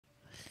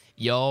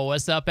Yo,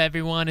 what's up,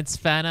 everyone? It's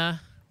Fana.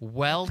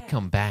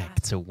 Welcome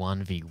back to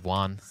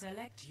 1v1.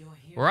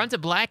 We're on to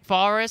Black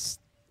Forest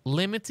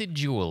Limited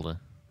Duel.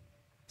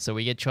 So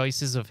we get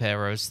choices of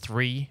heroes,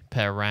 3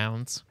 per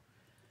round.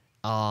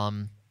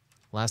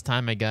 Last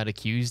time I got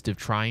accused of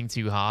trying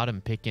too hard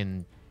and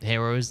picking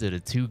heroes that are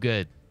too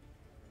good.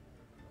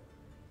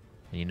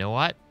 And you know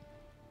what?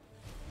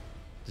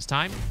 This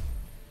time,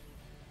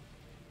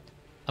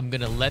 I'm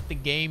gonna let the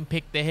game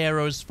pick the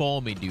heroes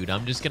for me, dude.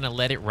 I'm just gonna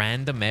let it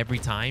random every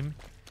time.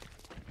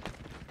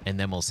 And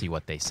then we'll see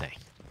what they say.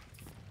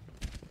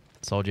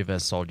 Soldier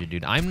versus soldier,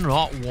 dude. I'm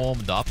not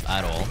warmed up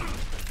at all.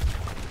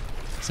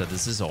 So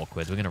this is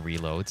awkward. We're gonna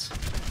reload.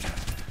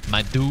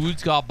 My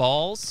dude's got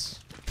balls.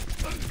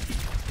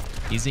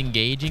 He's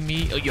engaging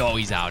me. Oh, yo,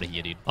 he's out of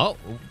here, dude. Oh,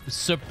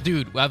 so,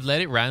 dude, I've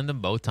let it random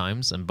both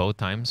times. And both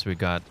times we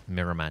got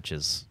mirror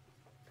matches.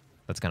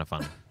 That's kind of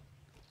fun.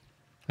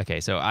 Okay,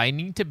 so I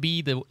need to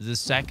be the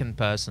second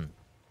person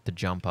to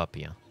jump up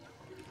here.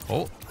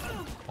 Oh,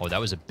 that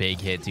was a big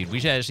hit, dude.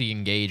 We should actually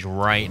engage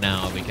right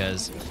now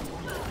because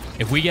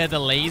if we get the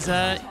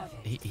laser,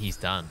 he's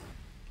done.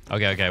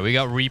 Okay, we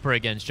got Reaper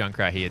against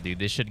Junkrat here, dude.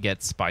 This should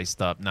get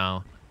spiced up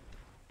now.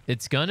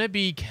 It's gonna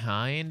be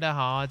kind of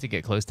hard to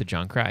get close to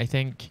Junkrat, I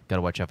think.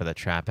 Gotta watch out for that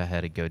trap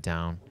ahead and go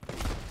down.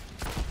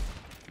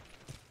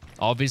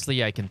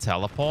 Obviously, I can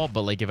teleport,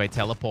 but like if I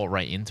teleport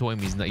right into him,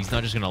 he's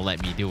not just gonna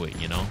let me do it,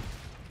 you know?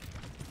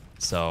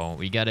 So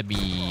we gotta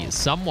be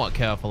somewhat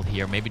careful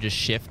here. Maybe just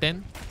shift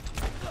in.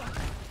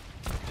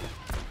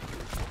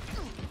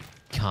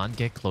 Can't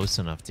get close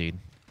enough, dude.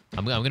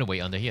 I'm gonna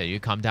wait under here. You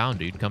come down,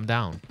 dude. Come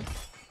down.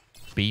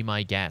 Be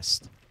my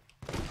guest.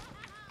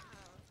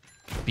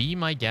 Be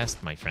my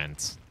guest, my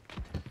friends.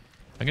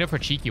 I'm gonna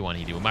put a cheeky one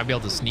here, dude. We might be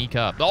able to sneak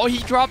up. Oh, he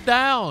dropped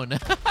down.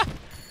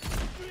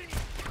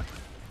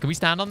 Can we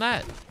stand on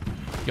that?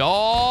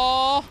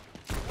 Yo.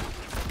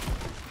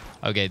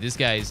 Okay, this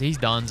guy's... He's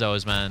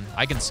donzos, man.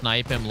 I can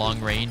snipe him long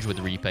range with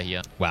Reaper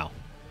here. Wow.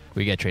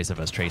 We get Tracer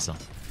vs. Tracer.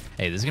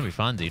 Hey, this is gonna be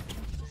fun, dude.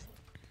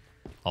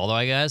 Although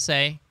I gotta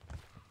say,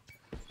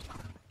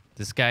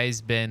 this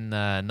guy's been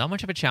not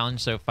much of a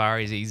challenge so far.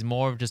 He's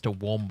more of just a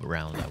warm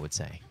round, I would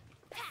say.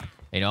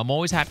 You know, I'm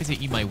always happy to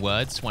eat my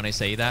words when I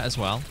say that as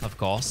well, of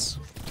course.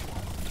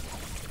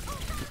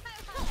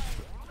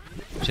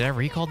 Should I have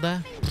recalled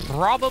that?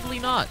 Probably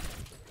not.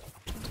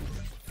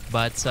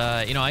 But,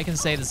 you know, I can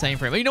say the same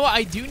for him. But you know what?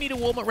 I do need a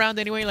warm-up round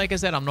anyway. Like I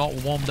said, I'm not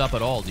warmed up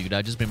at all, dude.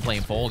 I've just been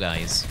playing Fall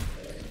Guys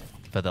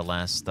for the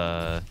last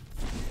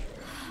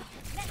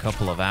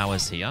couple of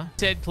hours here.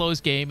 Said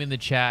close game in the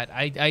chat.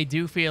 I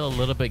do feel a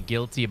little bit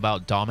guilty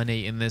about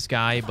dominating this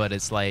guy, but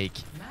it's like...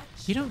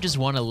 You don't just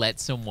want to let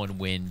someone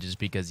win just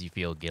because you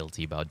feel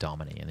guilty about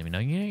dominating them. You know,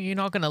 you're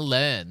not going to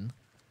learn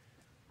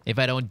if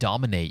I don't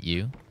dominate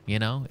you, you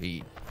know?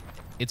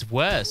 It's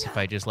worse if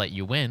I just let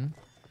you win.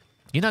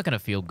 You're not going to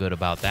feel good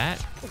about that.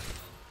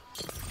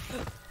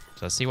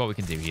 So let's see what we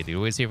can do here,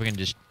 dude. We'll see if we can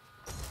just...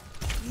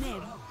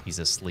 He's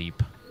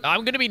asleep.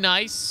 I'm going to be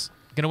nice.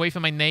 Going to wait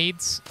for my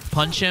nades.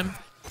 Punch him.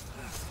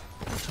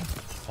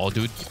 Oh,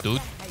 dude.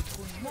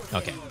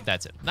 Okay,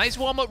 that's it. Nice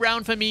warm-up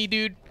round for me,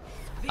 dude.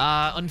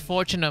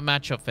 Unfortunate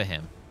matchup for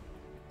him.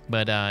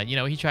 But, you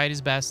know, he tried his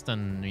best,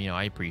 and, you know,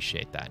 I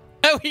appreciate that.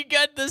 We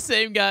got the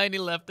same guy, and he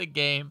left the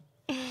game.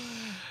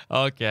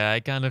 Okay, I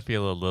kind of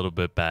feel a little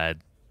bit bad.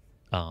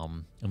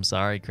 I'm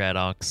sorry,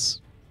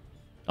 Kradox.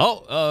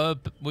 Oh,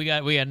 we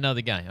got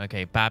another guy.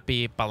 Okay,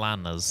 Papi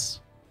Palanas.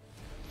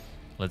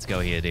 Let's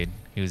go here, dude.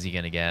 Who's he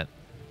gonna get?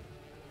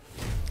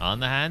 On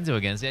the hands or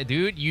against it?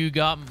 Dude, you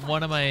got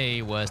one of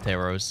my worst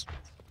heroes.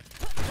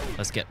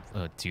 Let's get...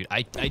 Oh, dude,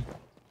 I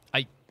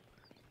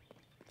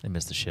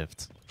missed the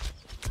shift.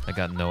 I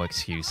got no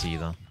excuse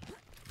either.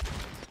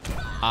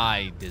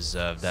 I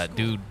deserve that,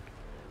 dude.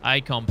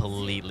 I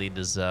completely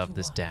deserve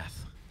this death.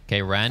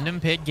 Okay, random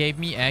pick gave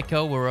me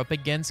Echo. We're up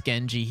against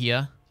Genji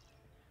here.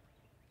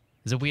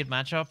 It's a weird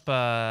matchup.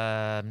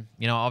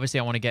 You know,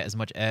 obviously I want to get as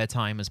much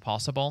airtime as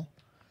possible.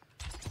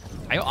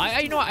 You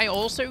know, I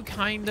also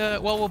kind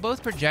of... Well, we're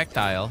both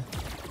projectile.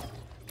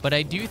 But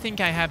I do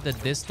think I have the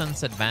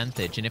distance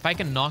advantage. And if I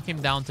can knock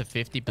him down to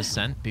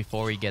 50%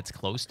 before he gets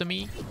close to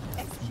me,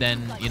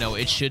 then, you know,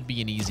 it should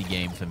be an easy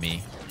game for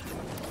me.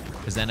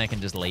 Because then I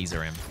can just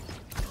laser him.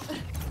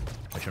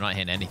 Which we're not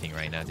hitting anything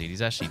right now, dude.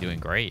 He's actually doing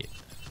great.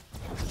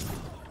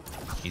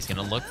 He's going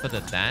to look for the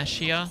dash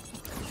here.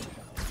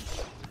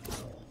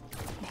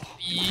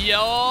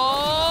 Yo!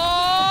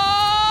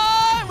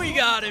 We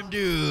got him,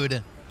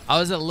 dude. I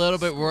was a little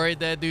bit worried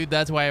there, dude.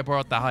 That's why I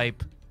brought the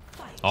hype.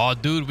 Oh,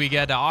 dude, we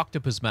got the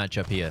octopus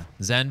matchup here.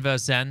 Zen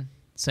versus Zen.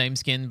 Same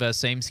skin versus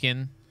same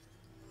skin.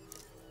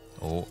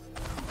 Oh,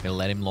 gonna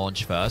let him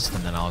launch first,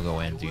 and then I'll go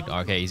in, dude.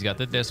 Okay, he's got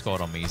the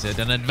Discord on me. He's at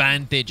an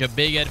advantage, a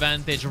big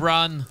advantage.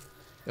 Run.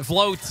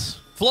 Float.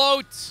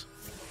 Float.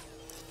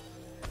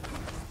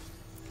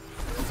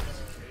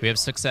 We have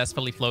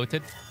successfully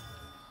floated.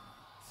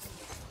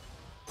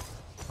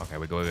 Okay,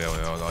 we go,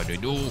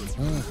 dude. Ooh.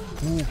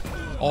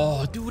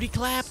 Oh, dude, he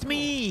clapped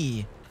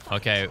me.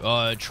 Okay,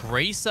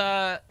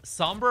 Tracer,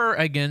 Sombra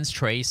against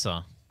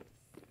Tracer.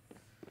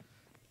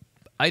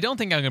 I don't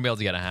think I'm going to be able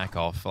to get a hack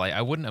off. Like,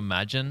 I wouldn't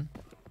imagine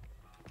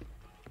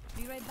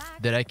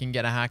that I can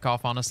get a hack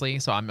off, honestly.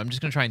 So I'm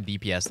just going to try and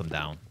DPS them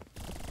down.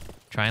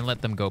 Try and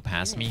let them go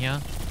past me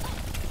here.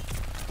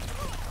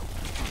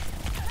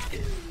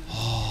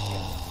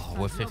 Oh,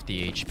 we're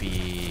 50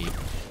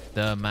 HP.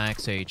 The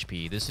max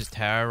HP. This is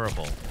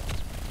terrible.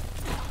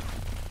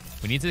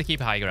 We need to keep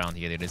high ground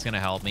here, dude. It's going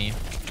to help me.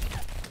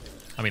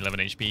 I'm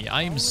 11 HP.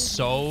 I'm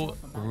so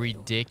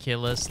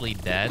ridiculously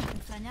dead.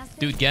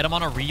 Dude, get him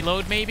on a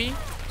reload, maybe?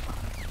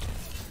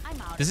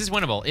 This is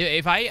winnable.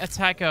 If I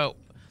attack her...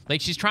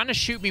 Like, she's trying to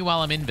shoot me while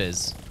I'm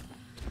invis.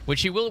 Which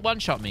she will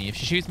one-shot me if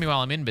she shoots me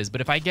while I'm invis.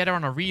 But if I get her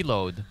on a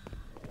reload,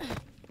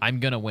 I'm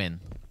gonna win.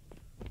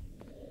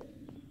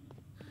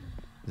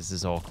 This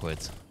is awkward.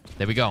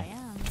 There we go.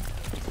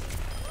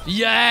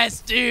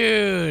 Yes,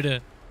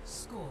 dude!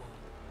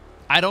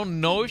 I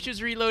don't know if she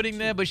was reloading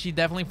there, but she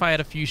definitely fired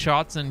a few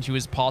shots, and she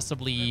was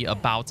possibly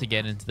about to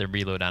get into the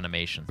reload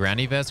animation.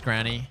 Granny vs.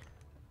 Granny.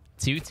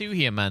 2-2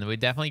 here, man. We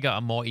definitely got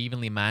a more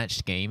evenly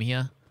matched game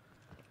here.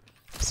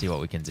 Let's see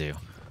what we can do.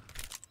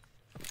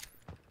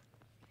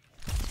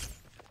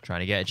 Trying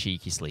to get a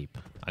cheeky sleep.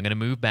 I'm going to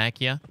move back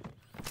here.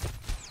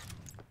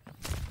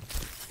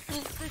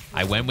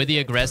 I went with the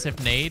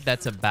aggressive nade.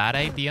 That's a bad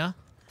idea.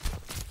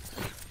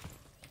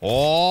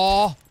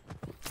 Oh!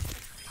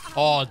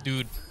 Oh,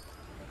 dude.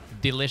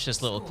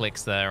 Delicious little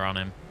clicks there on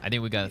him. I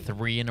think we got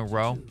 3 in a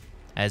row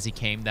as he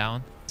came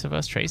down. To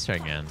versus Tracer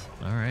again.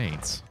 All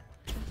right.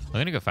 I'm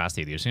going to go fast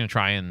here. Just going to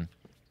try and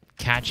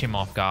catch him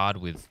off guard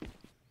with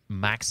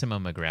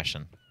maximum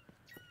aggression.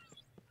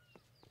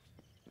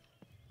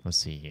 Let's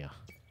see here.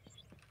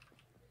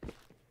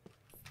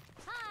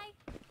 Hi.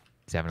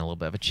 He's having a little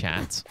bit of a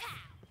chat.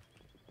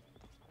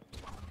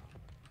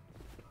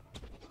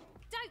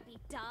 Don't be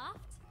daft.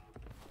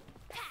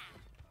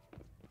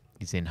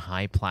 He's in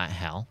high plat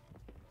hell.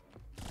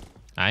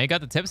 I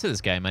got the tips for this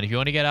guy, man. If you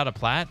want to get out of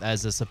plat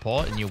as a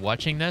support and you're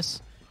watching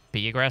this,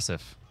 be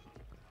aggressive.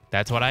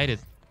 That's what I did.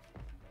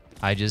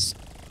 I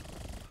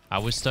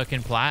was stuck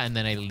in plat, and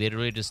then I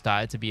literally just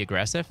started to be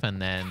aggressive,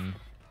 and then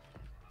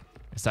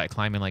I started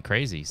climbing like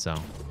crazy, so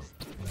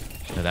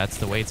that's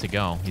the way to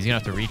go. He's going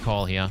to have to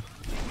recall here.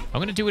 I'm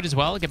going to do it as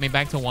well, get me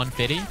back to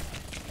 150.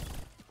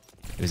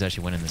 He was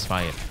actually winning this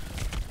fight.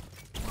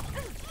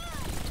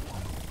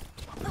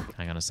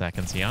 Hang on a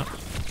second here.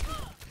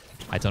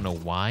 I don't know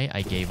why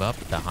I gave up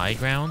the high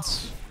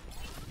grounds.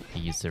 He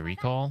used the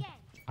recall.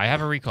 I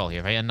have a recall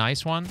here, right? A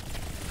nice one.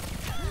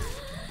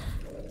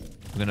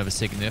 We're going to have a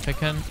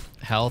significant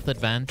health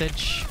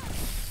advantage.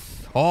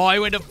 Oh, I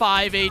went to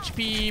 5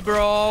 HP,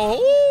 bro.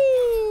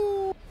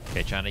 Ooh.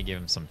 Okay, trying to give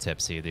him some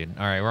tips here, dude.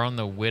 All right, we're on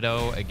the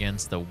Widow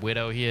against the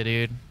Widow here,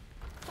 dude.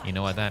 You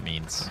know what that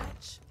means.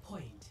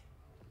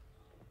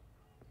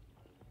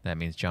 That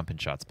means jumping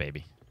shots,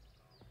 baby.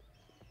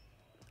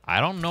 I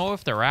don't know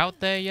if they're out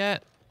there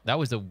yet. That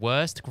was the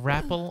worst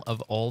grapple of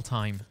all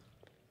time.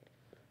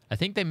 I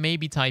think they may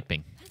be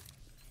typing.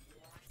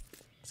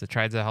 So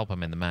try to help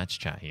him in the match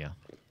chat here.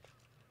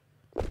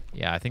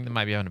 Yeah, I think they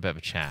might be having a bit of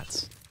a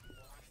chat.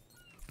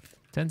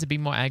 Tend to be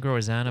more aggro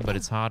as Ana, but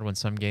it's hard when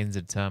some games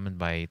are determined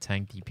by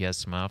tank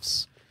DPS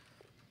Smurfs.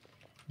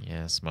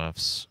 Yeah,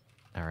 Smurfs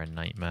are a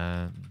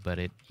nightmare, but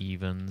it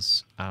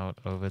evens out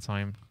over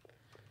time.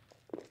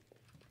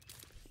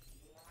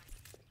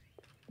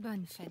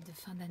 Bonne fête de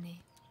fin d'année.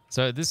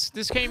 So this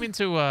came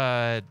into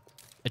a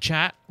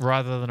chat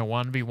rather than a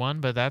 1v1,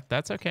 but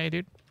that's okay,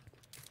 dude.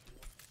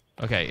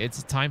 Okay,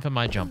 it's time for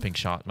my jumping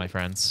shot, my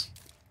friends.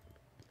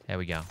 There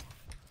we go.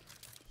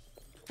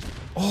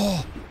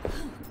 Oh!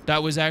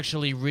 That was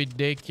actually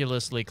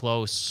ridiculously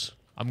close.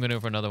 I'm going to go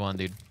for another one,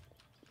 dude.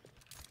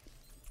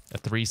 A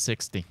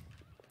 360.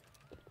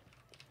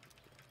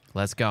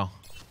 Let's go.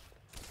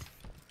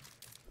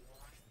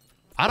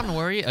 I don't know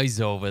where he's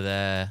over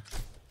there.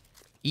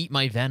 Eat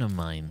my venom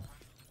mine.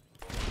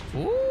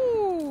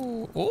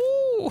 Ooh.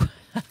 Ooh.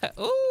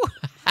 Ooh.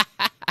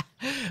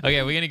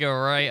 Okay, we're going to go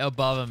right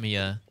above him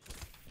here.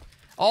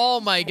 Oh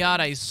my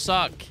god, I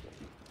suck.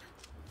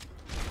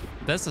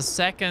 That's the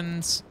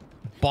second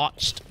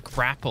botched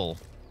grapple,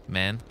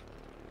 man.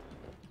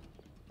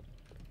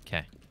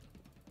 Okay.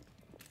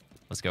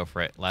 Let's go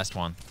for it. Last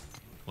one.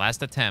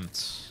 Last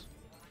attempt.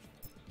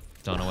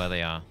 Don't know where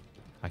they are.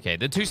 Okay,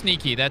 they're too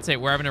sneaky. That's it.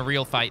 We're having a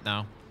real fight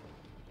now.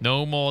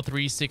 No more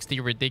 360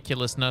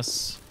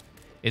 ridiculousness.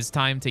 It's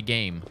time to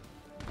game.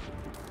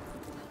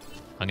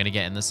 I'm going to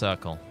get in the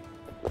circle.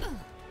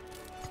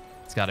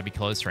 It's got to be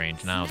close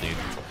range now, dude.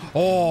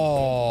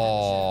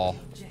 Oh!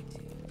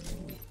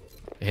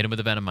 Hit him with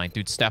the venom mine.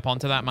 Dude, step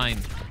onto that mine.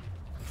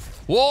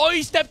 Whoa,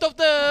 he stepped off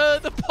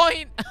the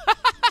point.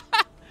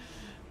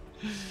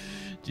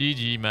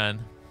 GG, man.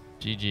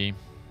 GG.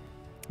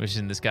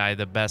 Wishing this guy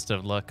the best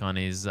of luck on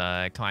his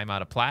climb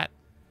out of plat.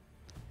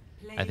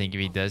 I think if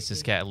he does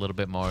just get a little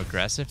bit more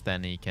aggressive,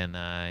 then he can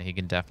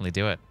definitely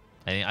do it.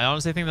 I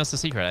honestly think that's the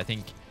secret. I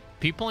think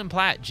people in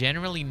plat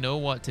generally know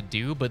what to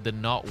do, but they're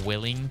not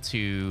willing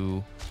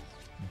to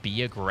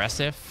be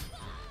aggressive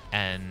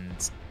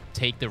and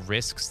take the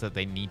risks that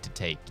they need to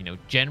take. You know,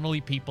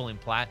 generally people in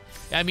plat,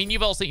 I mean,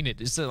 you've all seen it.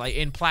 It's like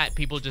in plat,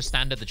 people just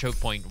stand at the choke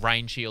point,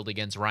 Rhine shield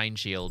against Rhine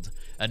shield,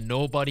 and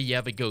nobody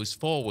ever goes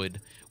forward.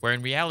 Where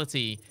in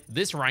reality,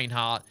 this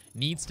Reinhardt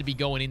needs to be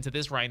going into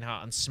this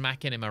Reinhardt and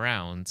smacking him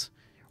around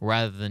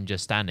rather than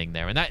just standing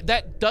there. And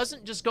that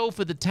doesn't just go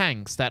for the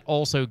tanks, that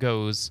also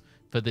goes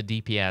for the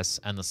DPS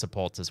and the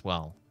supports as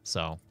well.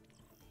 So,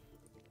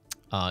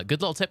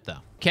 good little tip, though.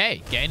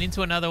 Okay, getting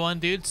into another one,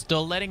 dude.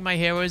 Still letting my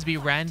heroes be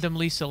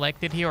randomly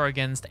selected here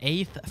against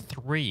 8th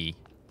 3.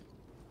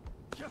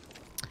 I don't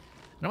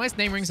know why his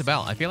name rings a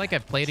bell. I feel like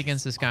I've played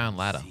against this guy on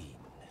ladder.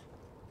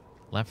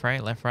 Left,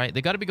 right, left, right.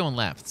 They got to be going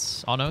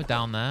left. Oh, no,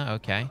 down there.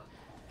 Okay.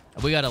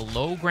 We got a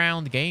low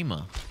ground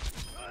gamer.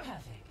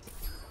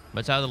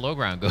 That's how the low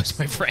ground goes,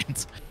 my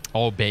friend.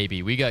 Oh,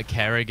 baby. We got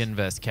Kerrigan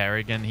versus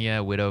Kerrigan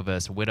here. Widow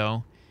versus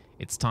Widow.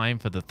 It's time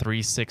for the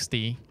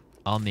 360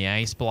 on the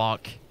ice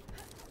block.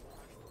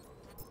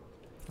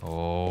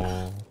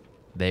 Oh,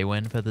 they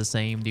went for the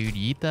same, dude.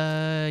 Yeet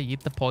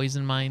the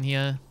poison mine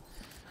here.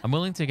 I'm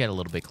willing to get a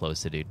little bit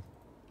closer, dude.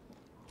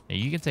 Yeah,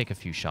 you can take a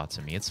few shots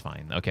at me. It's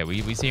fine. Okay,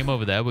 we see him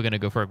over there. We're going to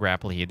go for a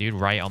grapple here, dude.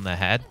 Right on the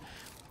head.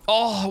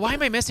 Oh, why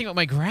am I messing up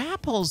my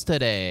grapples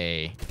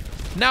today?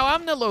 Now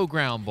I'm the low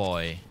ground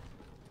boy.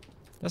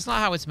 That's not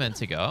how it's meant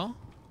to go.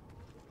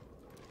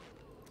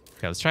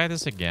 Okay, let's try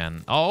this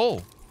again.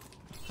 Oh,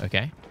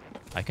 okay.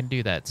 I can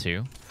do that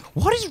too.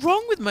 What is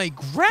wrong with my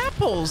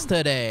grapples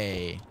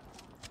today?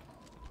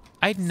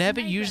 I'd never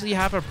usually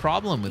have a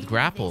problem with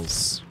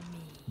grapples.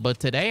 But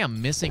today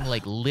I'm missing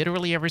like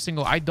literally every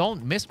single... I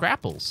don't miss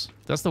grapples.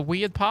 That's the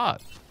weird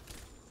part.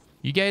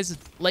 You guys,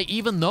 like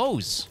even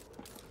those.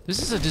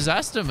 This is a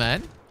disaster,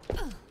 man. I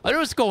don't know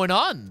what's going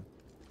on.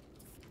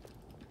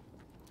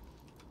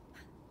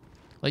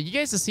 Like, you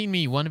guys have seen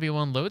me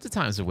 1v1 loads of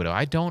times with Widow.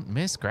 I don't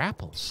miss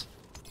grapples.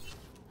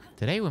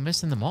 Today, we're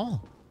missing them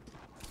all.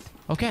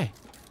 Okay.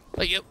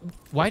 Like,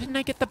 why didn't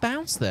I get the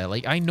bounce there?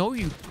 Like, I know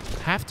you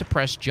have to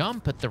press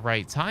jump at the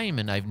right time,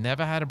 and I've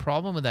never had a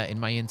problem with that in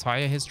my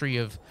entire history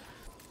of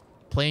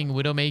playing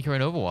Widowmaker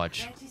in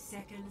Overwatch. 30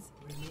 seconds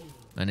remaining.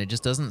 And it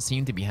just doesn't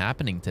seem to be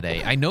happening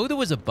today. I know there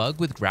was a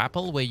bug with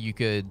grapple where you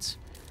could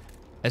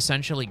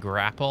essentially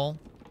grapple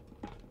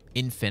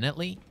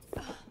infinitely.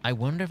 I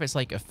wonder if it's,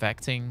 like,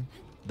 affecting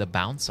the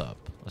bounce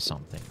up or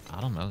something. I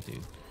don't know,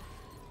 dude.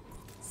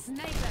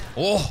 Sniper.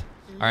 Oh!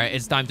 Alright,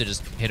 it's time to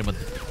just hit him with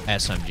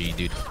SMG,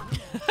 dude.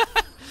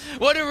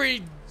 What a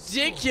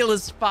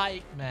ridiculous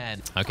fight,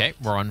 man. Okay,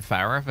 we're on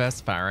Pharah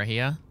versus Pharah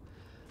here.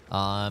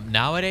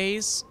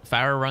 Nowadays,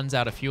 Pharah runs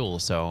out of fuel,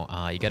 so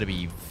you gotta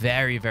be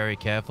very, very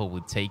careful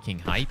with taking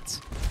height.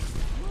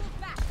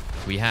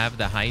 We have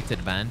the height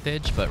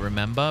advantage, but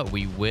remember,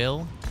 we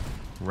will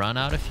run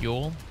out of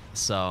fuel,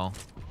 so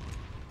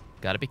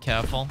gotta be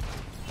careful.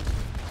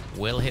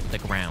 Will hit the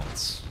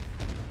grounds.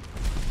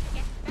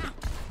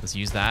 Let's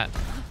use that.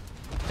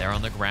 They're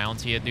on the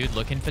ground here, dude.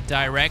 Looking for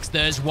directs.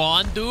 There's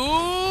one,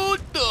 dude.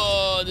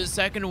 Oh, the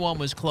second one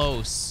was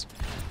close.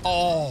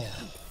 Oh,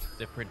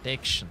 the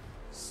prediction.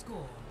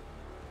 Score.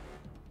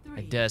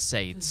 I dare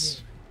say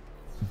it's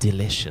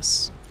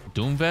delicious.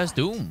 Doom versus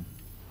Doom.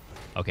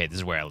 Okay, this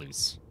is where I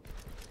lose.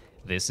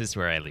 This is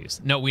where I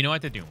lose. No, we know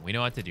what to do. We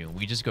know what to do.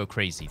 We just go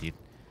crazy, dude.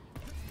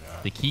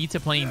 The key to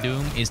playing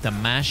Doom is to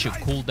mash your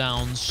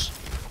cooldowns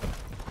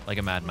like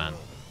a madman.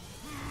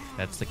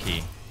 That's the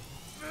key.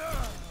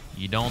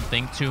 You don't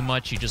think too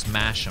much, you just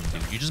mash them,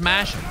 dude. You just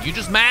mash them. You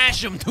just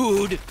mash them,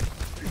 dude!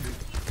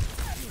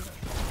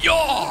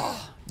 Yo!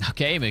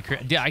 Okay,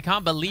 dude, I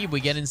can't believe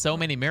we get in so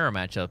many mirror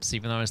matchups,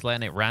 even though I was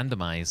letting it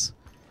randomize.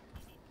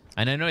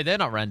 And I know they're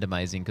not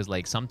randomizing, because,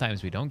 like,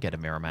 sometimes we don't get a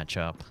mirror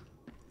matchup.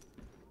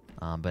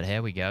 But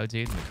here we go,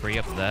 dude. McCree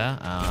up there.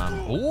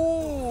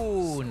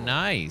 Ooh,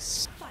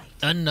 nice.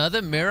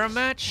 Another mirror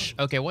match?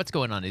 Okay, what's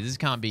going on? This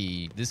can't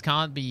be...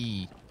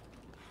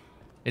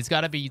 It's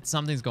gotta be...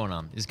 Something's going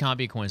on. This can't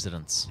be a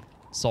coincidence.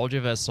 Soldier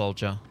versus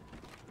soldier.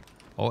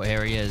 Oh,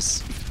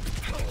 areas.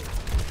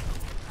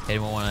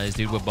 Hitting one of those,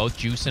 dude. We're both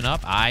juicing up.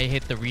 I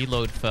hit the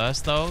reload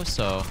first, though,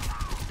 so...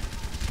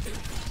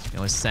 You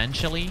know,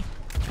 essentially,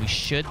 we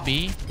should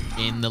be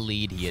in the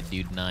lead here,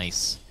 dude.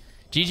 Nice.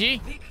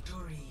 GG?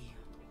 Victory.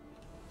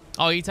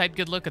 Oh, he typed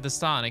good luck at the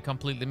start, and I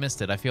completely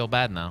missed it. I feel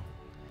bad now.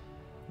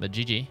 But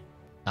GG.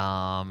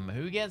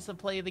 Who gets to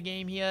play the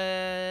game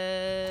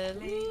here?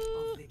 Play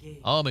of the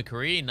game. Oh,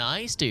 McCree.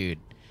 Nice, dude.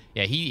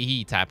 Yeah,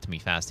 he tapped me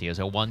fast here.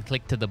 So one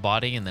click to the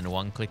body and then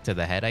one click to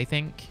the head, I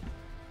think.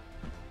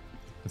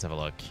 Let's have a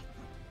look.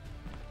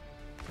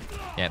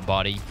 Yeah,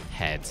 body,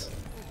 head.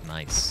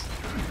 Nice.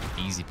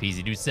 Easy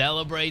peasy. Dude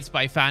celebrates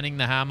by fanning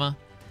the hammer.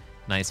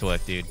 Nice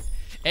work, dude.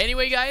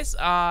 Anyway, guys,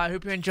 I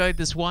hope you enjoyed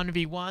this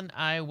 1v1.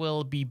 I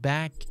will be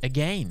back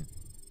again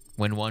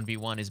when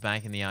 1v1 is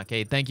back in the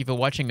arcade. Thank you for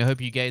watching. I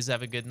hope you guys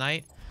have a good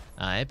night.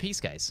 Peace,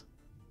 guys.